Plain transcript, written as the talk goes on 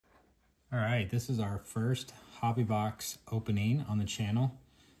All right, this is our first hobby box opening on the channel.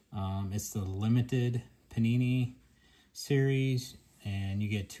 It's the limited Panini series, and you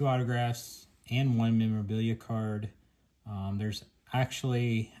get 2 autographs and 1 memorabilia card. There's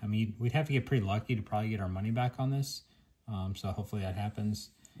actually, I mean, we'd have to get pretty lucky to probably get our money back on this. So hopefully that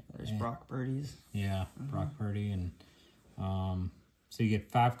happens. There's Brock Birdies. Yeah, Brock Purdy. And so you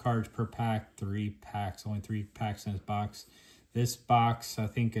get 5 cards per pack, 3 packs, only 3 packs in this box. This box, I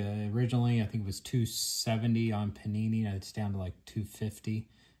think originally, it was $270 on Panini. Now it's down to like $250. And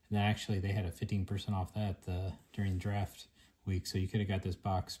then actually they had a 15% off that during draft week. So you could have got this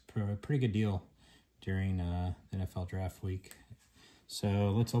box for a pretty good deal during the NFL draft week. So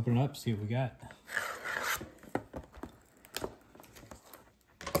let's open it up, see what we got.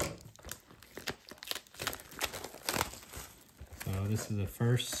 So this is the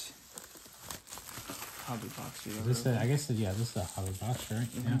first Hobby box. This I guess, yeah, this is a hobby box, right?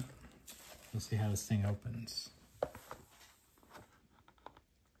 Yeah. Let's see how this thing opens.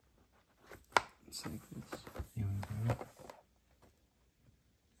 It's like this. You want to do it?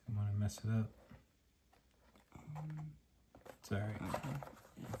 I want to mess it up. It's all right.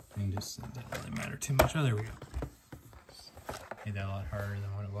 I can just, it doesn't really matter too much. Oh, there we go. Made that a lot harder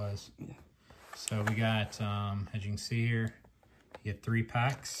than what it was. Yeah. So we got, as you can see here, you get 3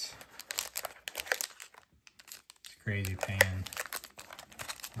 packs. Crazy paying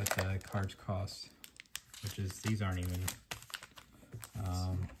what the cards cost, which is, these aren't even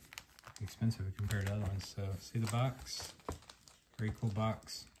expensive compared to other ones. So see the box, very cool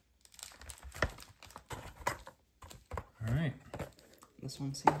box. All right, This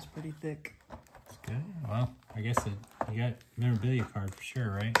one seems pretty thick. that's good. Well, I guess you got memorabilia card for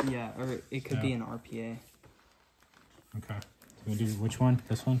sure, right? Yeah, or it could be an RPA. Okay, so we do which one?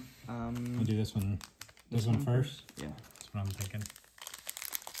 This one? We'll do this one. This one first? Yeah. That's what I'm thinking.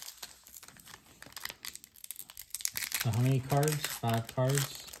 So how many cards? 5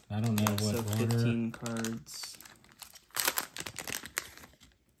 cards? I don't know what so order. 15 cards.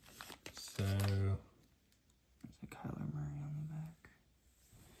 So There's a Kyler Murray on the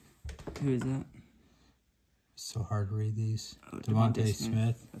back. Who is that? it's so hard to read these. Oh, Devontae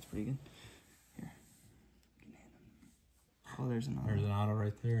Smith. That's pretty good. Here. Oh, there's an auto. There's an auto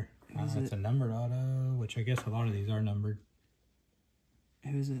right there. Is It's it? a numbered auto, which I guess a lot of these are numbered.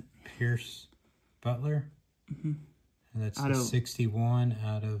 Who is it? Pierce Butler. Mm-hmm. And that's a 61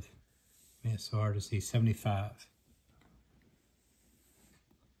 out of, man, it's so hard to see, 75.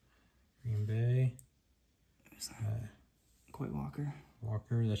 Green Bay. Who's that? Coit Walker.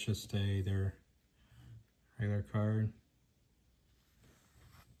 Walker, that's just their regular card.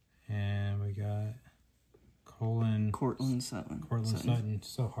 And we got Cortland Sutton. Sutton. It's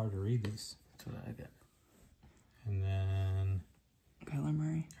so hard to read these. That's what I got. And then Kyler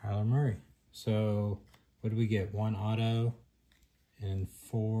Murray. So what did we get? 1 auto and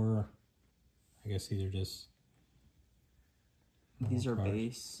 4. I guess these are just. These are cards.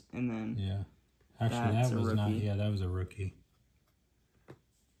 base, and then Yeah. Actually, that's that was a not. rookie. Yeah, that was a rookie.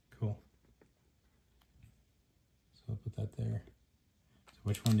 Cool. So I'll put that there. So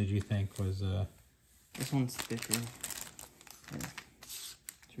which one did you think was This one's thicker. Here.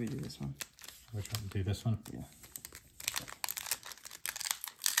 Should we do this one? Which one? Do this one? Yeah.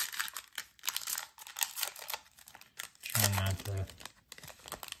 Trying not to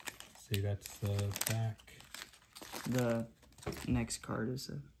see, that's the back. The next card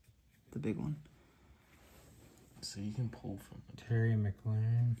is the big one. So you can pull from it. Terry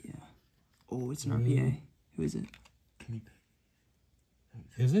McLaurin. Yeah. Oh, it's an RPA. Who is it? Kenny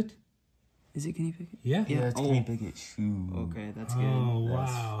Pickett. Is it? Is it Kenny Pickett? Yeah. Yeah, it's Kenny Pickett shoe. Okay, that's good. Oh,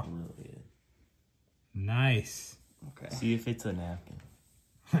 wow. That's really good. Nice. Okay. See if it's a napkin.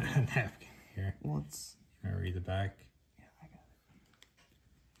 Napkin here. Well, it's... Can I read the back? Yeah, I got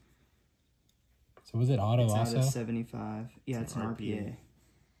it. So was it auto It's also? out of 75. Yeah, it's an RPA. RPA.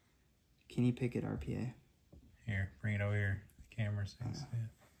 Kenny Pickett RPA. Here, bring it over here. The camera so you can see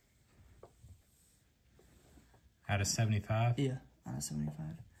it. Out of 75? Yeah, out of 75.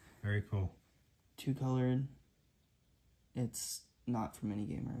 Very cool. 2 colored. It's not from any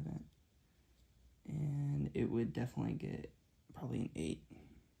game or event. And it would definitely get probably an 8.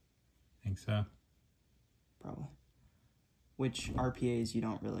 Think so? Probably. Which RPAs you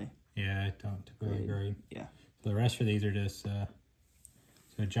don't really. Yeah, I don't typically grade. Yeah. So the rest of these are just, so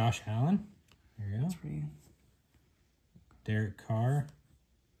Josh Allen. There you go. That's pretty good. Derek Carr.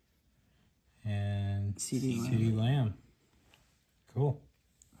 And CD Lamb. Cool.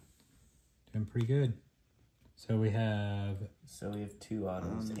 Doing pretty good. So we have... So we have 2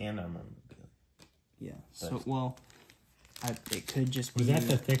 autos and our memorabilia. Yeah. So, well, It could just be. Was that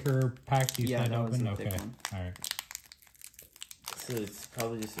the thicker pack you Yeah, said that was open? the Okay. thick one. All right. So it's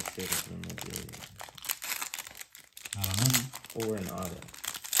probably just a straight up memorabilia. I don't know. Or an auto.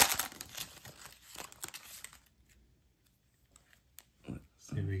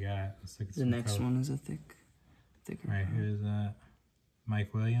 See what we got. Let's look at The some next color. one is a thicker. All right, here's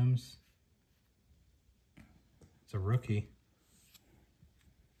Mike Williams. It's a rookie.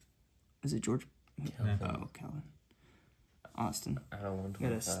 Is it George? Calvin. Oh, Calvin. Austin. Out of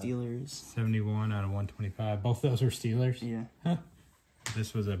Got a 125. Steelers. 71 out of 125. Both those are Steelers. Yeah. Huh.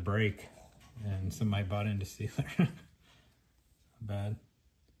 This was a break, and somebody bought into Steelers. Not bad.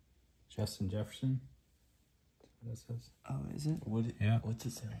 Justin Jefferson. That's what that says. Oh, is it? Yeah. What's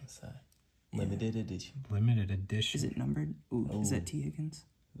it say on the side? Limited edition. Limited edition. Is it numbered? Ooh, is Oh. that T. Higgins?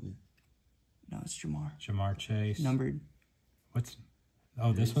 Ooh. No, it's Jamar. Jamar Chase. Numbered. What's?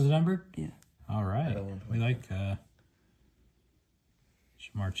 Oh, this one's numbered? Yeah. All right. Out of 125. We like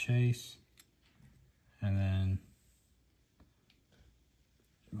Jamar Chase. And then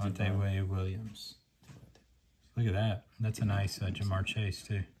Devontae Williams. Look at that. That's a nice Jamar Chase,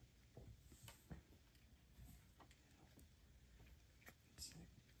 too.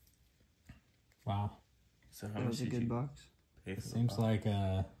 Wow. So how That much was a did good you box. pay for It the seems box? like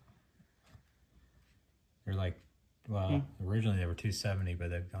they're like, well, originally they were $270, but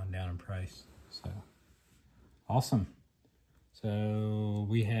they've gone down in price. So awesome. So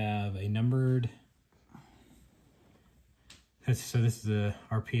we have a numbered. So this is a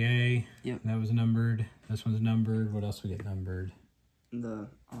RPA. Yep. That was numbered. This one's numbered. What else we get numbered? The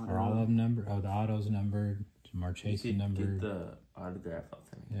auto. Are all of them numbered? Oh, the auto's numbered. Jamar Chase is You could numbered. get the autograph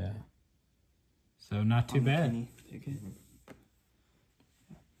authentic. Yeah. So not too on the bad. penny ticket.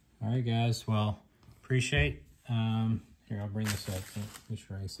 All right, guys. Well, appreciate. Here, I'll bring this up. Make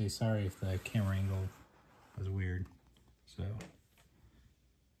sure I say sorry if the camera angle was weird. So,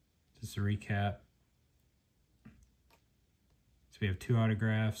 just a recap. So we have 2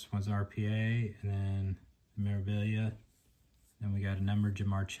 autographs. One's RPA, and then memorabilia. Then we got a numbered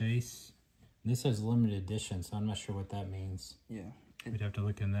Jamar Chase. And this says limited edition, so I'm not sure what that means. Yeah. We'd have to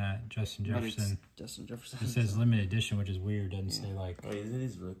look in that. Justin But it's Jefferson. Justin Jefferson. It says limited edition, which is weird. Doesn't say like. Oh, is it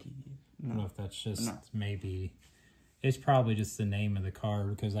his rookie? I don't know if that's just No. maybe. It's probably just the name of the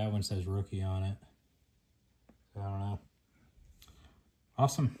card because that one says rookie on it. So I don't know.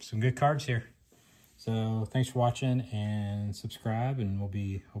 Awesome. Some good cards here. So thanks for watching and subscribe, and we'll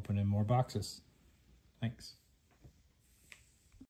be opening more boxes. Thanks.